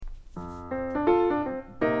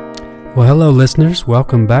Well, hello, listeners.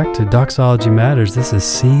 Welcome back to Doxology Matters. This is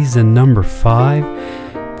season number 5.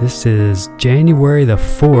 This is January the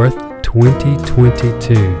 4th,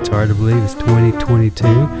 2022. It's hard to believe it's 2022,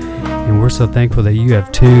 and we're so thankful that you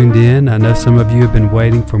have tuned in. I know some of you have been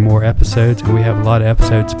waiting for more episodes, and we have a lot of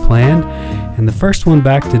episodes planned. And the first one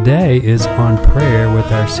back today is on prayer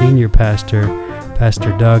with our senior pastor,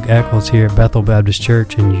 Pastor Doug Eccles here at Bethel Baptist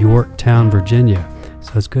Church in Yorktown, Virginia.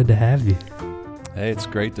 So it's good to have you. Hey, it's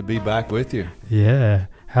great to be back with you. Yeah.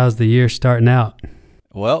 How's the year starting out?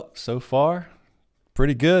 Well, so far,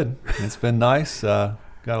 pretty good. It's been nice. Got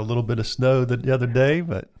a little bit of snow the other day,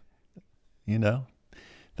 but,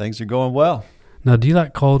 things are going well. Now, do you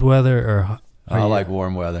like cold weather or? I like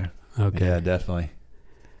warm weather. Okay. Yeah, definitely.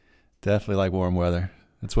 Definitely like warm weather.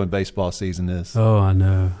 That's when baseball season is. Oh, I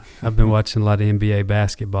know. I've been watching a lot of NBA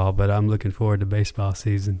basketball, but I'm looking forward to baseball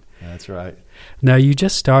season. That's right. Now, you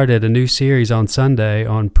just started a new series on Sunday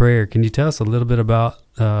on prayer. Can you tell us a little bit about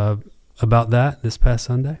that this past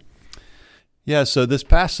Sunday? Yeah, so this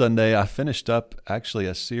past Sunday, I finished up actually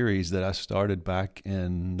a series that I started back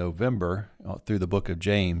in November through the book of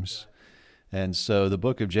James. And so the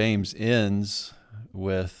book of James ends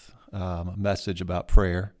with a message about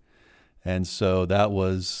prayer. And so that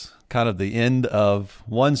was kind of the end of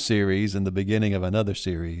one series and the beginning of another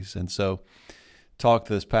series. And so talked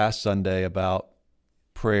this past Sunday about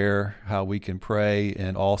prayer, how we can pray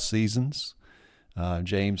in all seasons.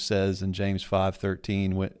 James says in James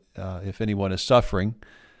 5:13, if anyone is suffering,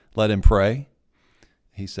 let him pray.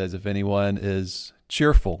 He says, if anyone is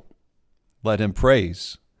cheerful, let him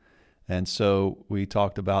praise. And so we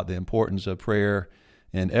talked about the importance of prayer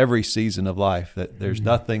in every season of life, that there's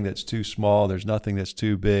nothing that's too small, there's nothing that's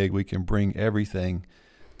too big. We can bring everything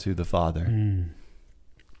to the Father.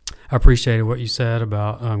 I appreciated what you said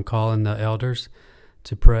about calling the elders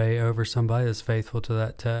to pray over somebody that's faithful to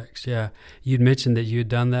that text. Yeah. You'd mentioned that you had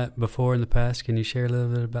done that before in the past. Can you share a little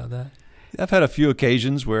bit about that? I've had a few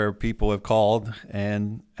occasions where people have called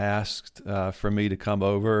and asked for me to come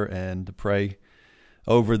over and to pray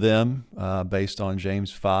over them based on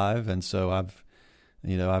James 5. And so I've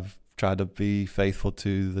tried to be faithful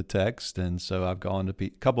to the text. And so I've gone to a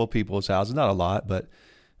couple of people's houses, not a lot, but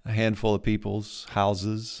a handful of people's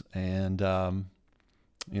houses, and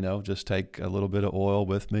just take a little bit of oil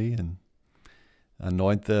with me and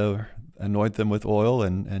anoint them with oil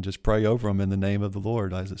and just pray over them in the name of the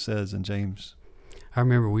Lord, as it says in James. I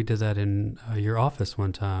remember we did that in your office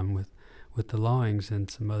one time with the Lawings and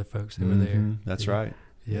some other folks that were there. That's right.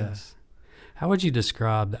 Yes. How would you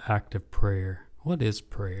describe the act of prayer? What is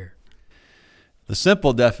prayer? The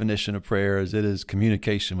simple definition of prayer is it is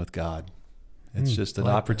communication with God. It's just an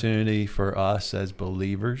opportunity for us as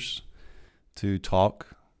believers to talk,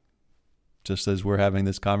 just as we're having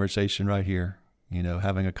this conversation right here,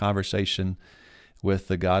 having a conversation with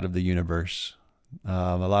the God of the universe.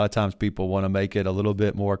 A lot of times people want to make it a little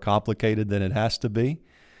bit more complicated than it has to be.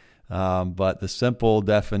 But the simple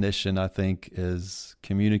definition, I think, is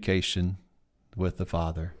communication with the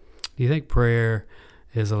Father. Do you think prayer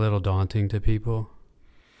is a little daunting to people?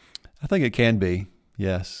 I think it can be,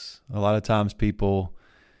 yes. A lot of times people,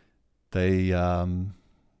 they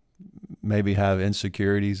maybe have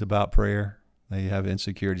insecurities about prayer. They have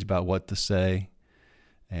insecurities about what to say.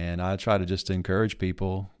 And I try to just encourage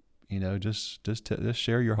people, just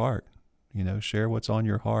share your heart. Share what's on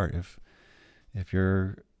your heart. If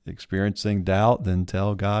you're experiencing doubt, then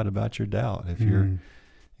tell God about your doubt. If you're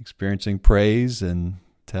experiencing praise, and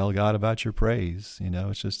tell God about your praise.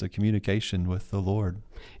 It's just a communication with the Lord.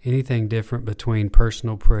 Anything different between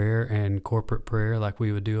personal prayer and corporate prayer like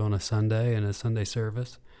we would do on a Sunday in a Sunday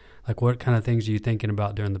service? Like what kind of things are you thinking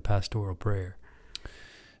about during the pastoral prayer?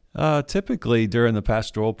 Typically during the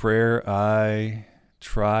pastoral prayer, I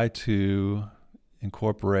try to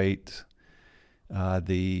incorporate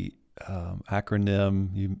the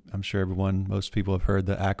acronym. I'm sure most people have heard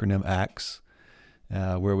the acronym ACTS.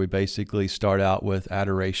 Where we basically start out with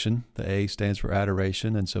adoration. The A stands for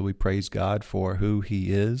adoration, and so we praise God for who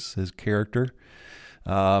He is, His character.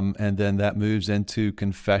 And then that moves into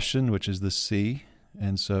confession, which is the C.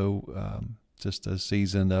 And so just a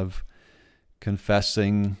season of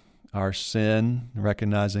confessing our sin,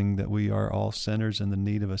 recognizing that we are all sinners in the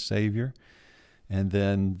need of a Savior. And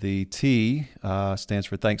then the T stands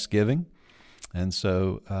for thanksgiving. And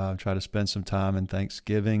so try to spend some time in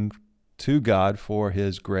thanksgiving to God for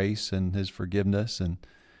His grace and His forgiveness and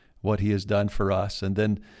what He has done for us. And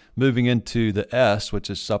then moving into the S, which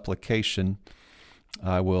is supplication,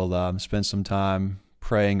 I will spend some time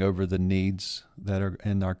praying over the needs that are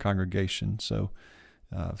in our congregation. So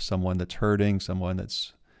someone that's hurting, someone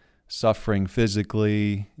that's suffering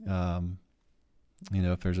physically.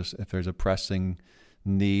 If there's a pressing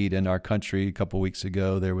need in our country. A couple weeks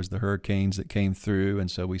ago, there was the hurricanes that came through, and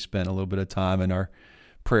so we spent a little bit of time in our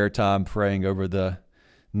prayer time praying over the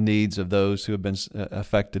needs of those who have been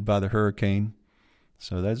affected by the hurricane.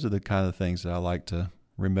 So those are the kind of things that I like to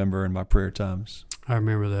remember in my prayer times. I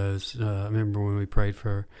remember those. I remember when we prayed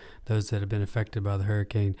for those that have been affected by the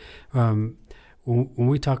hurricane. When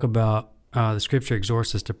we talk about the Scripture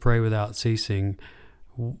exhorts us to pray without ceasing,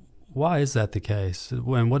 why is that the case?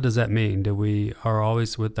 And what does that mean? Do we are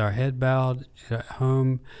always with our head bowed at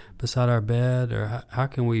home beside our bed, or how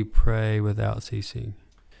can we pray without ceasing?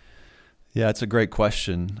 Yeah, it's a great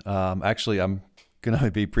question. Actually, I'm going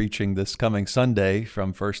to be preaching this coming Sunday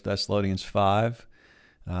from 1 Thessalonians 5,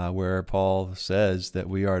 where Paul says that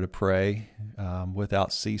we are to pray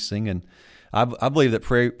without ceasing. And I believe that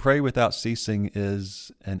pray without ceasing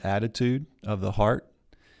is an attitude of the heart,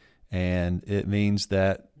 and it means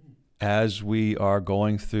that as we are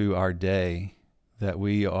going through our day, that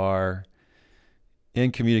we are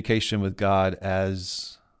in communication with God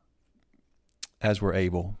as we're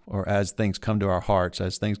able, or as things come to our hearts,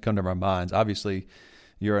 as things come to our minds. Obviously,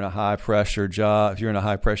 you're in a high pressure job. If you're in a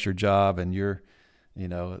high pressure job and you're,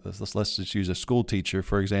 let's just use a school teacher,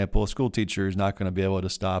 for example. A school teacher is not going to be able to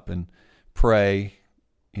stop and pray,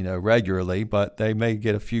 regularly, but they may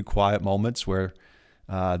get a few quiet moments where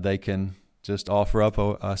they can just offer up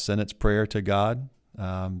a sentence prayer to God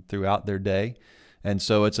throughout their day. And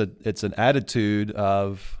so it's an attitude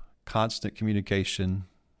of constant communication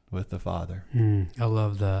with the Father. I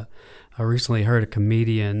love that. I recently heard a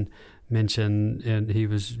comedian mention, and he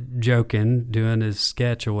was joking, doing his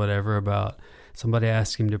sketch or whatever, about somebody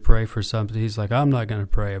asked him to pray for something. He's like, I'm not going to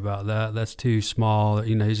pray about that. That's too small.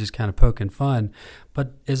 He's just kind of poking fun.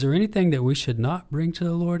 But is there anything that we should not bring to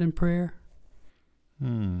the Lord in prayer?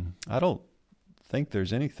 I don't think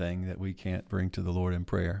there's anything that we can't bring to the Lord in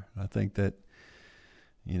prayer. I think that,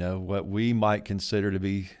 what we might consider to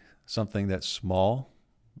be something that's small,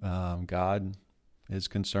 God is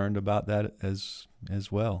concerned about that as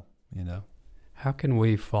well, How can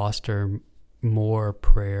we foster more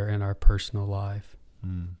prayer in our personal life?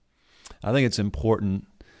 I think it's important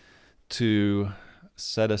to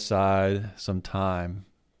set aside some time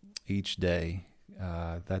each day.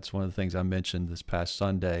 That's one of the things I mentioned this past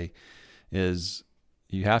Sunday, is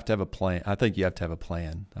you have to have a plan. I think you have to have a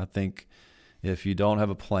plan. I think if you don't have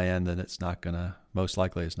a plan, then most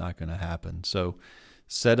likely it's not going to happen. So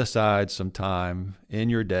set aside some time in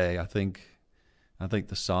your day. I think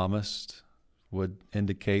the psalmist would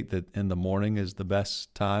indicate that in the morning is the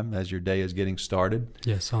best time as your day is getting started.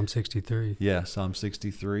 Yeah, Psalm 63. Yeah, Psalm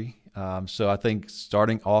 63. So I think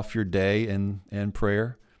starting off your day in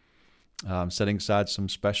prayer, setting aside some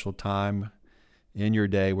special time in your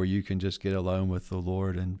day where you can just get alone with the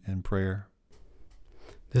Lord in prayer.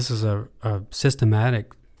 This is a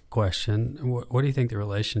systematic question. What do you think the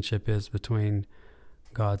relationship is between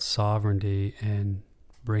God's sovereignty and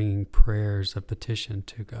bringing prayers of petition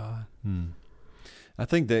to God? I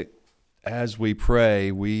think that as we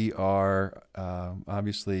pray, we are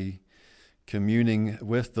obviously communing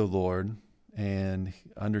with the Lord and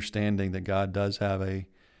understanding that God does have a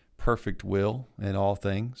perfect will in all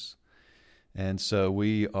things. And so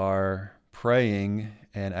we are praying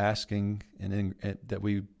and asking that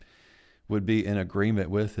we would be in agreement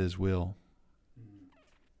with His will.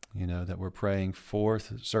 That we're praying for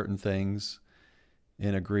certain things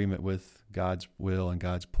in agreement with God's will and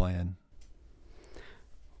God's plan.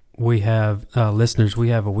 We have, listeners, we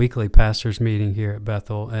have a weekly pastors meeting here at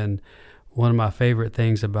Bethel, and one of my favorite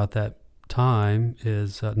things about that time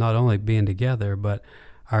is not only being together, but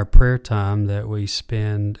our prayer time that we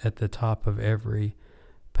spend at the top of every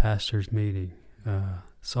pastor's meeting.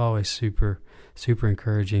 It's always super, super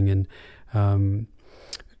encouraging, and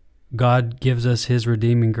God gives us His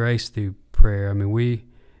redeeming grace through prayer. I mean, we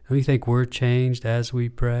think we're changed as we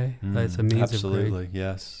pray. That's a means absolutely. of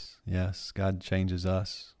grace. Yes. God changes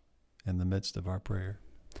us in the midst of our prayer.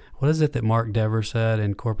 What is it that Mark Dever said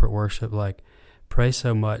in corporate worship? Like, pray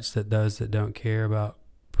so much that those that don't care about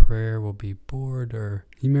prayer will be bored, or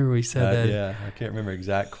you remember he said that? Yeah, I can't remember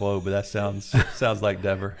exact quote, but that sounds like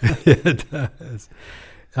Dever. It does.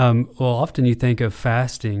 Well, often you think of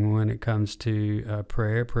fasting when it comes to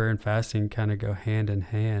prayer. Prayer and fasting kind of go hand in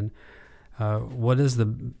hand. What is the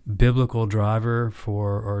biblical driver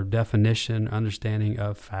for, or definition, understanding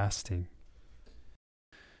of fasting?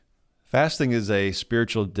 Fasting is a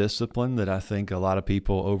spiritual discipline that I think a lot of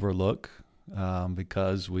people overlook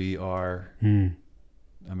because we are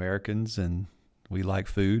Americans and we like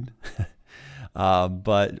food.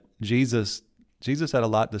 But Jesus Jesus had a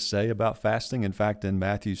lot to say about fasting. In fact, in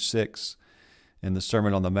Matthew 6, in the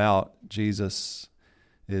Sermon on the Mount, Jesus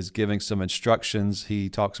is giving some instructions. He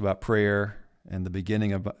talks about prayer in the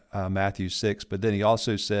beginning of Matthew 6, but then he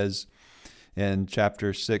also says in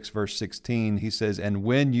chapter 6, verse 16, he says, and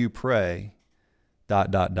when you pray, ...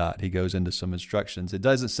 He goes into some instructions. It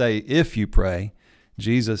doesn't say if you pray.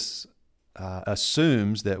 Jesus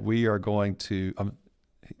assumes that we are going to,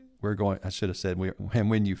 I should have said,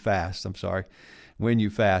 when you fast, I'm sorry, when you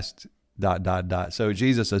fast, ... So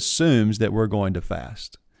Jesus assumes that we're going to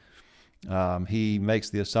fast. He makes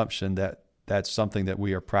the assumption that that's something that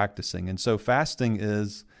we are practicing. And so fasting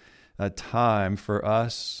is a time for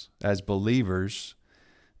us as believers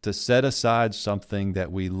to set aside something that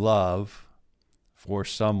we love for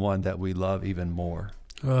someone that we love even more.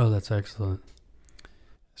 Oh, that's excellent.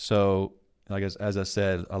 So, as I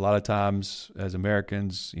said, a lot of times as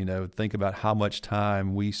Americans, think about how much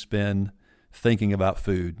time we spend thinking about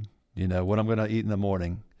food. What I'm going to eat in the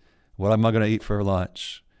morning, what am I going to eat for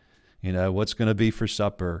lunch, what's going to be for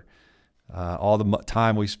supper, all the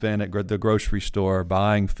time we spend at the grocery store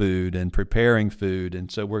buying food and preparing food.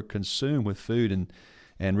 And so we're consumed with food,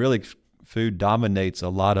 and really food dominates a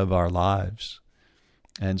lot of our lives.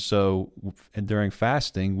 And so during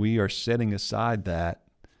fasting, we are setting aside that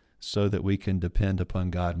so that we can depend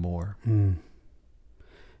upon God more.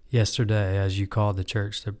 Yesterday, as you called the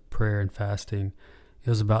church to prayer and fasting, it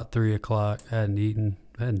was about 3 o'clock. I hadn't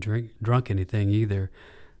drunk anything either.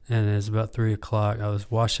 And it was about 3 o'clock. I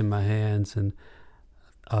was washing my hands, and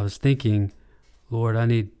I was thinking, Lord,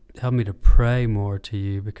 help me to pray more to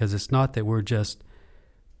you, because it's not that we're just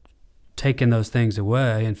taking those things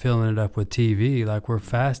away and filling it up with TV. Like, we're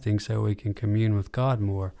fasting so we can commune with God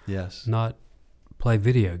more. Yes. Not play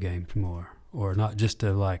video games more, or not just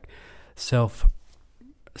to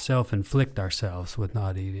self-inflict ourselves with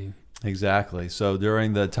not eating. Exactly. So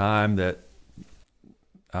during the time that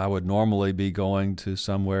I would normally be going to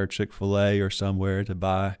somewhere, Chick-fil-A or somewhere, to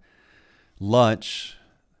buy lunch,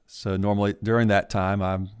 so normally during that time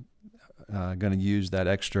I'm going to use that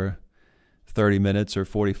extra 30 minutes or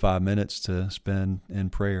 45 minutes to spend in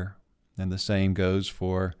prayer. And the same goes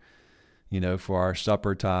for our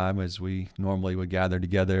supper time, as we normally would gather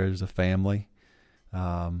together as a family.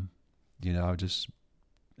 I would just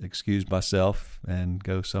excuse myself and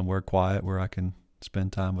go somewhere quiet where I can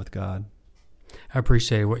spend time with God. I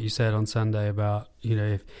appreciate what you said on Sunday about,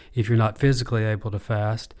 if you're not physically able to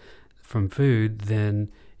fast from food,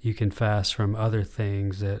 then you can fast from other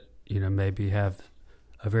things that, maybe have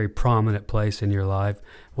a very prominent place in your life.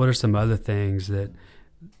 What are some other things that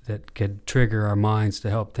could trigger our minds to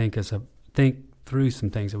help think through some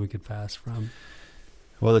things that we could fast from?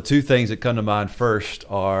 Well, the two things that come to mind first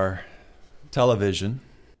are television.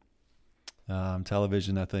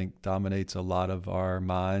 Television, I think, dominates a lot of our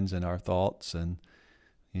minds and our thoughts, and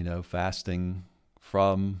fasting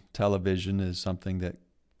from television is something that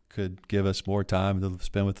could give us more time to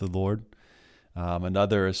spend with the Lord.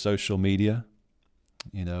 Another is social media.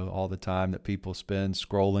 All the time that people spend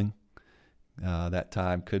scrolling, that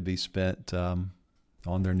time could be spent on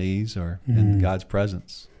their knees or in God's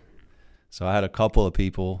presence. So I had a couple of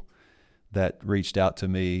people that reached out to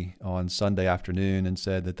me on Sunday afternoon and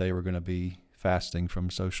said that they were going to be fasting from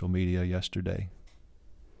social media yesterday.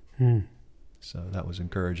 So that was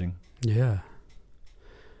encouraging. Yeah.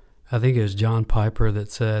 I think it was John Piper that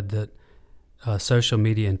said that social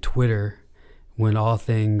media and Twitter, when all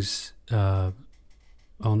things on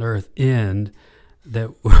earth end, that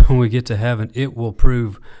when we get to heaven, it will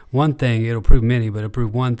prove one thing. It'll prove many, but it'll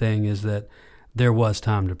prove one thing, is that there was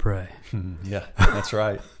time to pray. Yeah, that's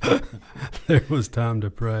right. There was time to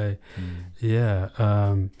pray. Yeah.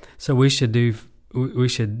 So we should do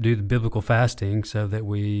the biblical fasting so that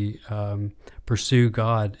we pursue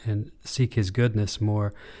God and seek His goodness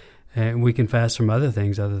more. And we can fast from other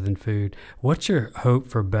things other than food. What's your hope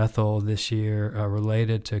for Bethel this year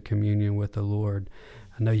related to communion with the Lord?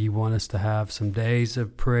 I know you want us to have some days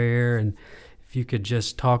of prayer, and if you could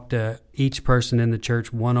just talk to each person in the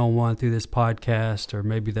church one-on-one through this podcast, or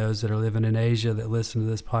maybe those that are living in Asia that listen to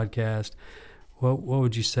this podcast, what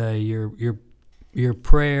would you say your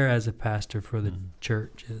prayer as a pastor for the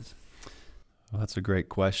church is? Well, that's a great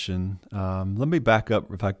question. Let me back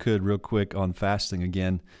up, if I could, real quick on fasting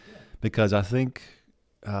again, because I think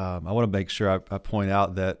I want to make sure I point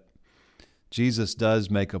out that Jesus does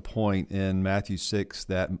make a point in Matthew 6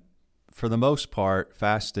 that for the most part,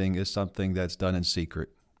 fasting is something that's done in secret.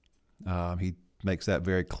 He makes that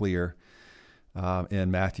very clear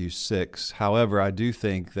in Matthew 6. However, I do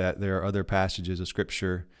think that there are other passages of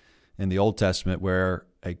Scripture in the Old Testament where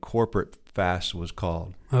a corporate fast was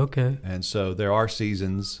called. Okay. And so there are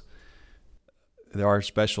seasons, there are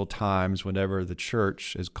special times whenever the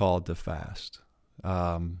church is called to fast.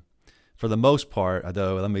 For the most part,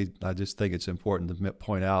 though, I just think it's important to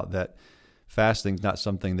point out that fasting is not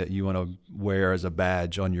something that you want to wear as a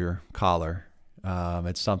badge on your collar.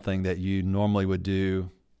 It's something that you normally would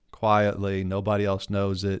do quietly. Nobody else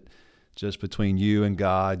knows it, just between you and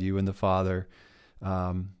God, you and the Father.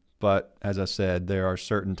 But as I said, there are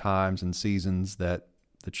certain times and seasons that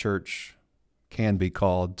the church can be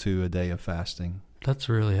called to a day of fasting. That's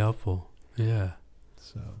really helpful. Yeah.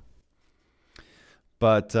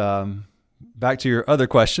 But back to your other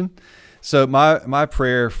question. So my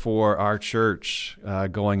prayer for our church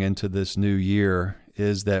going into this new year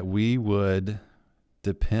is that we would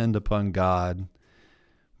depend upon God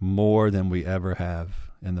more than we ever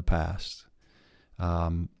have in the past.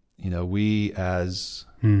 We as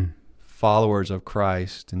followers of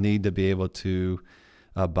Christ need to be able to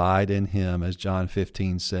abide in Him, as John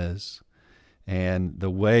 15 says. And the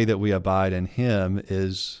way that we abide in Him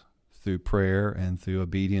is through prayer and through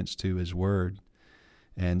obedience to His Word.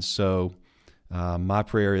 And so my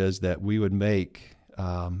prayer is that we would make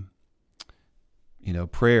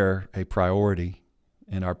prayer a priority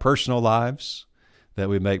in our personal lives, that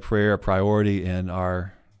we make prayer a priority in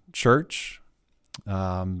our church,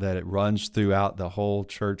 that it runs throughout the whole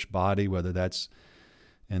church body, whether that's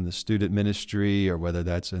in the student ministry or whether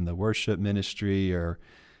that's in the worship ministry or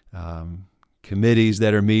committees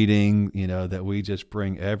that are meeting, that we just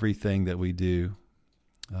bring everything that we do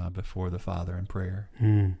before the Father in prayer.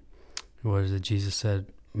 What is it? Jesus said,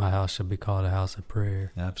 "My house shall be called a house of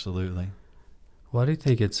prayer." Absolutely. Why do you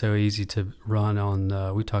think it's so easy to run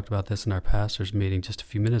on, we talked about this in our pastor's meeting just a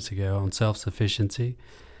few minutes ago, on self-sufficiency?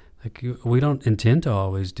 Like, we don't intend to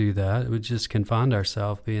always do that. We just can find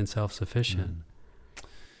ourselves being self-sufficient.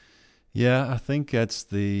 Yeah, I think that's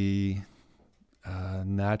the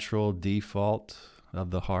natural default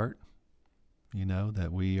of the heart, that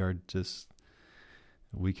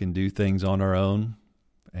we can do things on our own,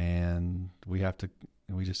 and we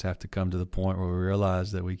just have to come to the point where we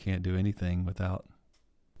realize that we can't do anything without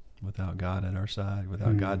God at our side,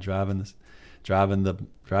 without God driving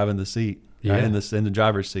the seat, in the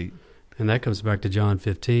driver's seat. And that comes back to John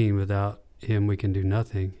 15. Without Him, we can do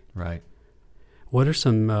nothing. Right. What are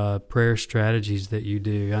some prayer strategies that you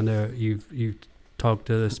do? I know you've talked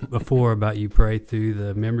to us before about you pray through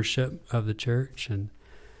the membership of the church, and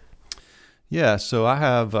so I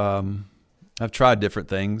have. I've tried different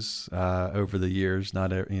things over the years.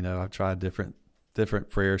 I've tried different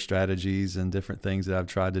prayer strategies and different things that I've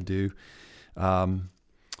tried to do.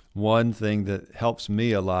 One thing that helps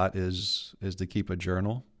me a lot is to keep a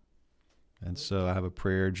journal, and so I have a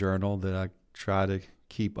prayer journal that I try to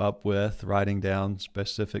keep up with, writing down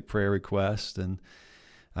specific prayer requests. And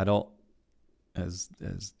I don't, as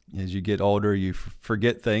you get older, you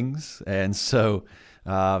forget things, and so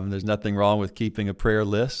there's nothing wrong with keeping a prayer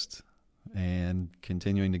list and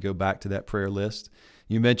continuing to go back to that prayer list.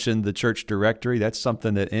 You mentioned the church directory. That's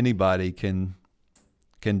something that anybody can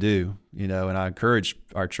do, and I encourage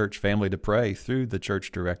our church family to pray through the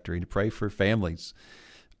church directory, to pray for families,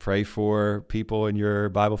 pray for people in your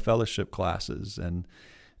Bible fellowship classes,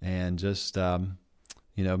 and just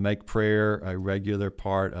make prayer a regular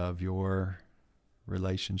part of your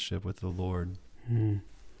relationship with the Lord.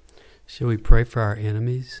 Should we pray for our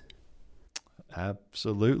enemies?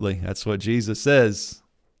 Absolutely. That's what Jesus says.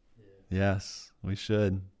 Yes, we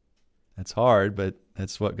should. It's hard, but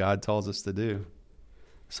that's what God tells us to do.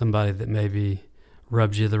 Somebody that maybe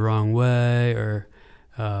rubs you the wrong way or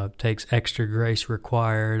takes extra grace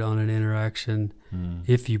required on an interaction.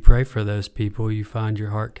 If you pray for those people, you find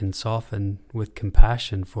your heart can soften with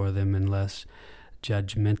compassion for them and less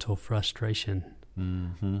judgmental frustration.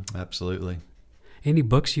 Absolutely. Any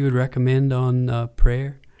books you would recommend on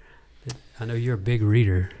prayer? I know you're a big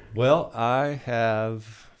reader. Well, I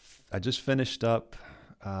just finished up,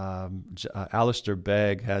 Alistair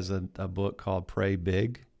Begg has a book called Pray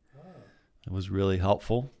Big. It was really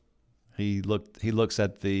helpful. He looks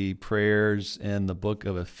at the prayers in the book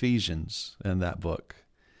of Ephesians in that book,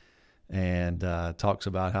 and talks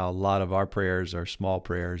about how a lot of our prayers are small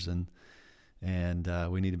prayers, and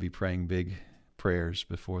we need to be praying big prayers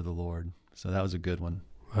before the Lord. So that was a good one.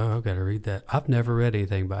 Oh, I've got to read that. I've never read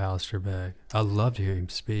anything by Alistair Begg. I'd love to hear him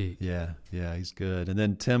speak. Yeah, he's good. And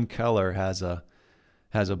then Tim Keller has a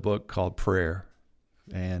book called Prayer,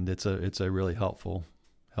 and it's a really helpful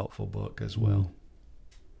book as well.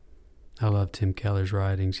 I love Tim Keller's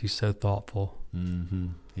writings. He's so thoughtful.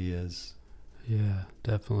 He is. Yeah,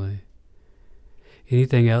 definitely.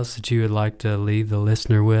 Anything else that you would like to leave the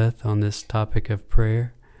listener with on this topic of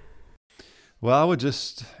prayer? Well, I would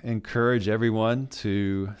just encourage everyone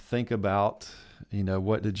to think about,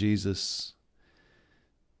 what did Jesus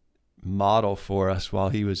model for us while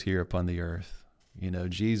he was here upon the earth?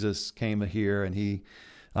 Jesus came here and he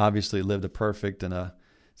obviously lived a perfect and a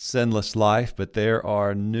sinless life, but there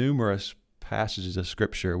are numerous passages of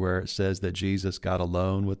Scripture where it says that Jesus got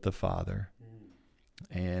alone with the Father.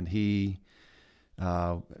 And he,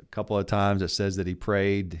 a couple of times it says that he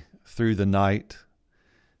prayed through the night.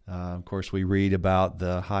 Of course, we read about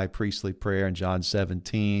the high priestly prayer in John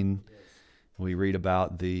 17. Yes. We read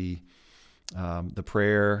about the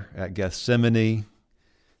prayer at Gethsemane.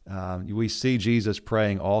 We see Jesus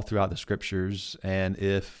praying all throughout the Scriptures. And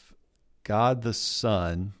if God the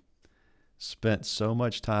Son spent so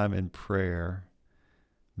much time in prayer,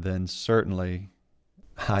 then certainly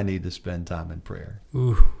I need to spend time in prayer.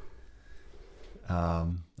 Ooh.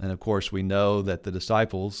 And of course, we know that the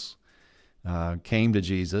disciples came to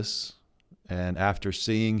Jesus, and after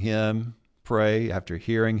seeing him pray, after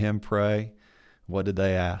hearing him pray, what did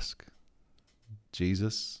they ask?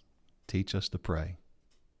 Jesus, teach us to pray.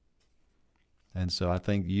 And so I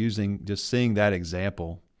think just seeing that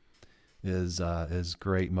example is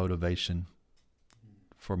great motivation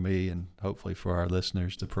for me and hopefully for our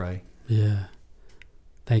listeners to pray. Yeah.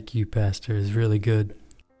 Thank you, Pastor. It's really good.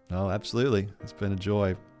 Oh, absolutely. It's been a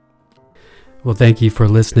joy. Well, thank you for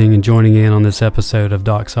listening and joining in on this episode of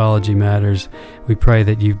Doxology Matters. We pray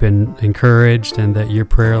that you've been encouraged and that your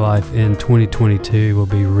prayer life in 2022 will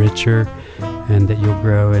be richer and that you'll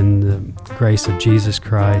grow in the grace of Jesus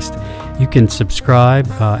Christ. You can subscribe,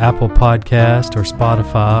 Apple Podcast or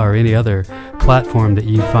Spotify or any other platform that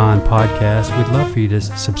you find podcasts. We'd love for you to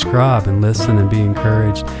subscribe and listen and be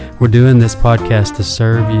encouraged. We're doing this podcast to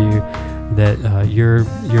serve you, that your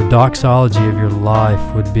doxology of your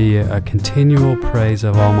life would be a continual praise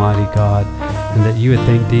of Almighty God, and that you would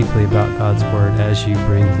think deeply about God's Word as you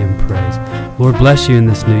bring Him praise. Lord bless you in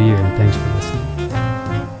this new year, and thanks for listening.